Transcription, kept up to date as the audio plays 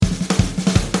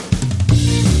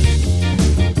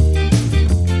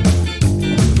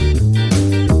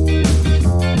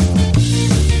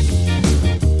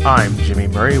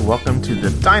Murray. Welcome to the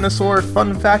Dinosaur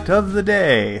Fun Fact of the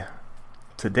Day.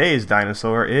 Today's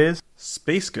dinosaur is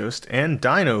Space Ghost and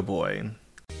Dino Boy.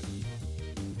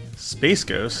 Space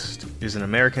Ghost is an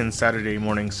American Saturday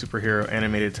morning superhero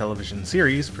animated television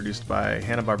series produced by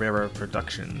Hanna-Barbera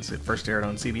Productions. It first aired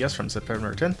on CBS from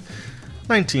September 10th,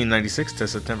 1996 to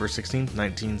September 16th,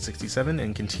 1967,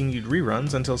 and continued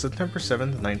reruns until September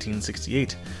 7th,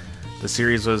 1968. The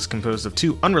series was composed of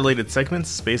two unrelated segments,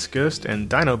 Space Ghost and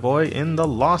Dino Boy in the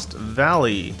Lost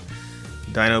Valley.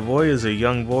 Dino Boy is a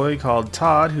young boy called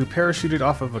Todd who parachuted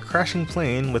off of a crashing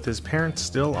plane with his parents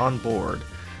still on board.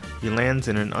 He lands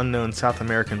in an unknown South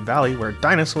American valley where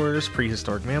dinosaurs,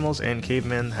 prehistoric mammals, and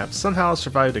cavemen have somehow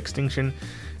survived extinction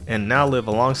and now live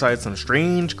alongside some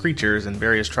strange creatures in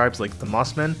various tribes like the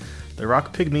Mossmen, the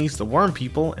Rock Pygmies, the Worm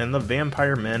People, and the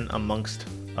Vampire Men, amongst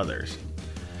others.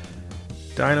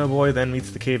 Dino Boy then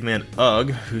meets the caveman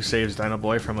Ugg, who saves Dino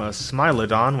Boy from a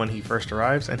Smilodon when he first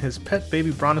arrives, and his pet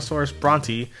baby Brontosaurus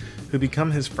Bronte, who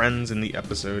become his friends in the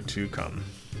episode to come.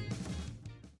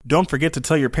 Don't forget to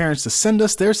tell your parents to send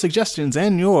us their suggestions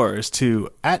and yours to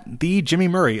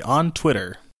 @TheJimmyMurray on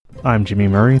Twitter. I'm Jimmy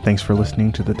Murray. Thanks for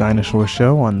listening to The Dinosaur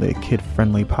Show on the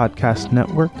Kid-Friendly Podcast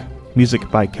Network. Music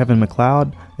by Kevin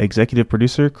MacLeod. Executive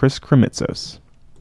producer Chris Kremitzos.